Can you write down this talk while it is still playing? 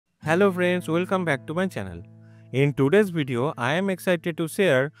Hello friends, welcome back to my channel. In today's video, I am excited to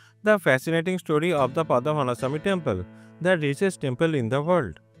share the fascinating story of the Padmanabhaswamy Temple, the richest temple in the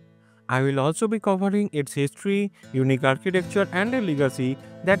world. I will also be covering its history, unique architecture and a legacy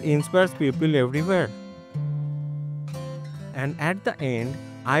that inspires people everywhere. And at the end,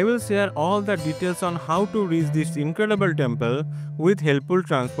 I will share all the details on how to reach this incredible temple with helpful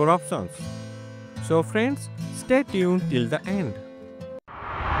transport options. So friends, stay tuned till the end.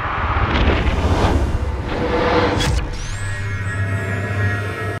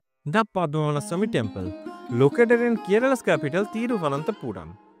 The Padmanabhaswamy Temple, located in Kerala's capital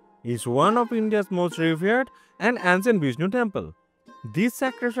Thiruvananthapuram, is one of India's most revered and ancient Vishnu temple. This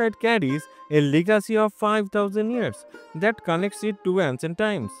sacred site carries a legacy of 5,000 years that connects it to ancient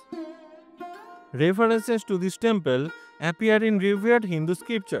times. References to this temple appear in revered Hindu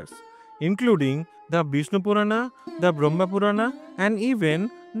scriptures, including the Vishnu Purana, the Brahma Purana, and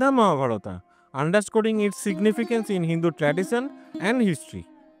even the Mahabharata, underscoring its significance in Hindu tradition and history.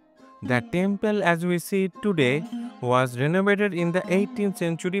 The temple as we see it today was renovated in the 18th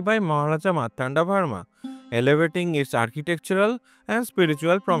century by Maharaja Martanda, elevating its architectural and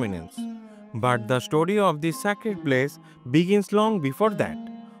spiritual prominence. But the story of this sacred place begins long before that,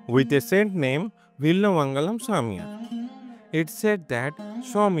 with a saint named Vilnamangalam Swamiyar. It's said that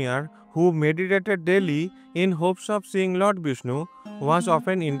Swamiyar, who meditated daily in hopes of seeing Lord Vishnu, was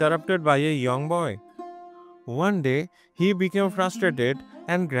often interrupted by a young boy. One day, he became frustrated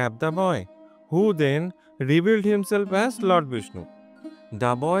and grabbed the boy, who then revealed himself as Lord Vishnu.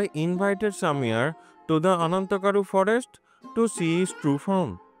 The boy invited Samir to the Anantakaru forest to see his true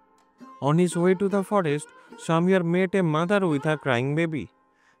form. On his way to the forest, Samir met a mother with a crying baby.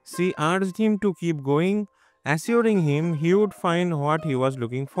 She urged him to keep going, assuring him he would find what he was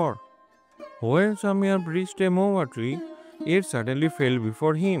looking for. When Samir reached a moa tree, it suddenly fell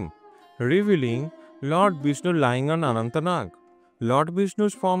before him, revealing Lord Vishnu lying on Anantanag. Lord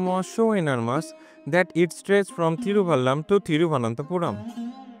Vishnu's form was so enormous that it stretched from Thiruvallam to Thiruvananthapuram.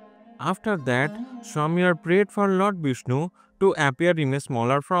 After that, Swamiyar prayed for Lord Vishnu to appear in a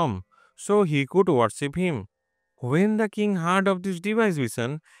smaller form, so he could worship him. When the king heard of this device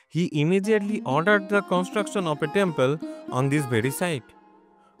vision, he immediately ordered the construction of a temple on this very site.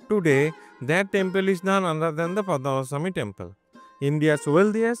 Today, that temple is none other than the Padmanabhaswamy Temple, India's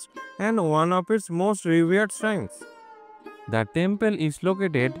wealthiest and one of its most revered shrines. The temple is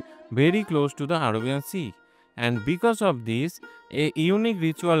located very close to the Arabian Sea, and because of this, a unique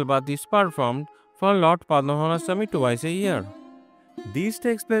ritual bath is performed for Lord Padmanabhaswamy twice a year. This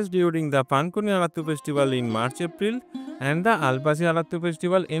takes place during the Pankuni Arattu festival in March-April and the Alpasi Arattu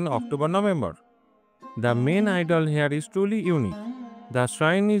festival in October-November. The main idol here is truly unique. The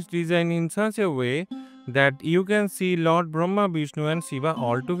shrine is designed in such a way that you can see Lord Brahma, Vishnu and Shiva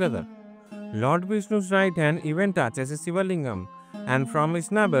all together. Lord Vishnu's right hand even touches a Shiva lingam, and from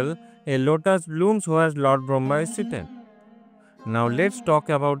his navel, a lotus blooms where Lord Brahma is seated. Now let's talk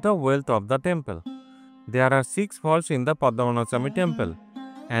about the wealth of the temple. There are 6 vaults in the Padmanabhaswamy Temple,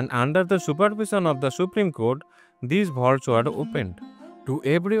 and under the supervision of the Supreme Court, these vaults were opened. To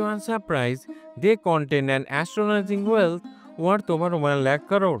everyone's surprise, they contain an astonishing wealth worth over 1 lakh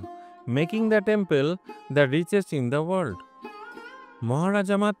crore, making the temple the richest in the world.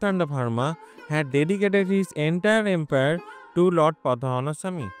 Maharaja Martanda had dedicated his entire empire to Lord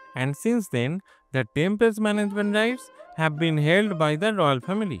Padmanabhaswamy, and since then, the temple's management rights have been held by the royal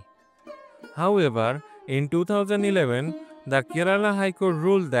family. However, in 2011, the Kerala High Court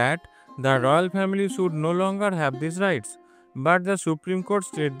ruled that the royal family should no longer have these rights, but the Supreme Court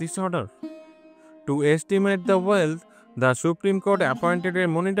stayed this order. To estimate the wealth, the Supreme Court appointed a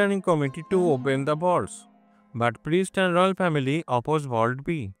monitoring committee to open the vaults. But priest and royal family opposed Vault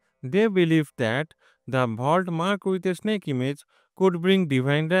B. They believed that the vault marked with a snake image could bring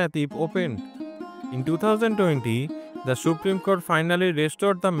divine wrath if opened. In 2020, the Supreme Court finally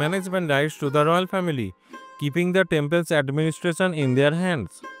restored the management rights to the royal family, keeping the temple's administration in their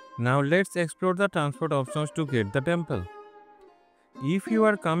hands. Now let's explore the transport options to get the temple. If you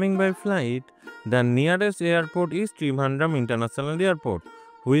are coming by flight, the nearest airport is Trivandrum International Airport,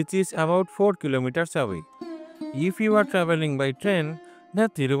 which is about 4 kilometers away. If you are traveling by train, the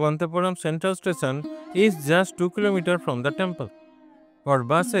Thiruvananthapuram Central Station is just 2 km from the temple. For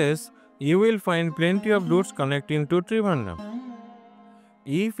buses, you will find plenty of routes connecting to Trivandrum.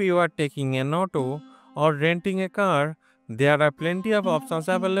 If you are taking an auto or renting a car, there are plenty of options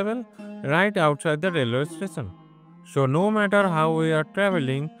available right outside the railway station. So no matter how we are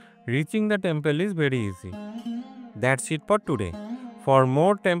traveling, reaching the temple is very easy. That's it for today. For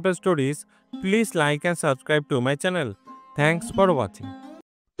more temple stories, please like and subscribe to my channel. Thanks for watching.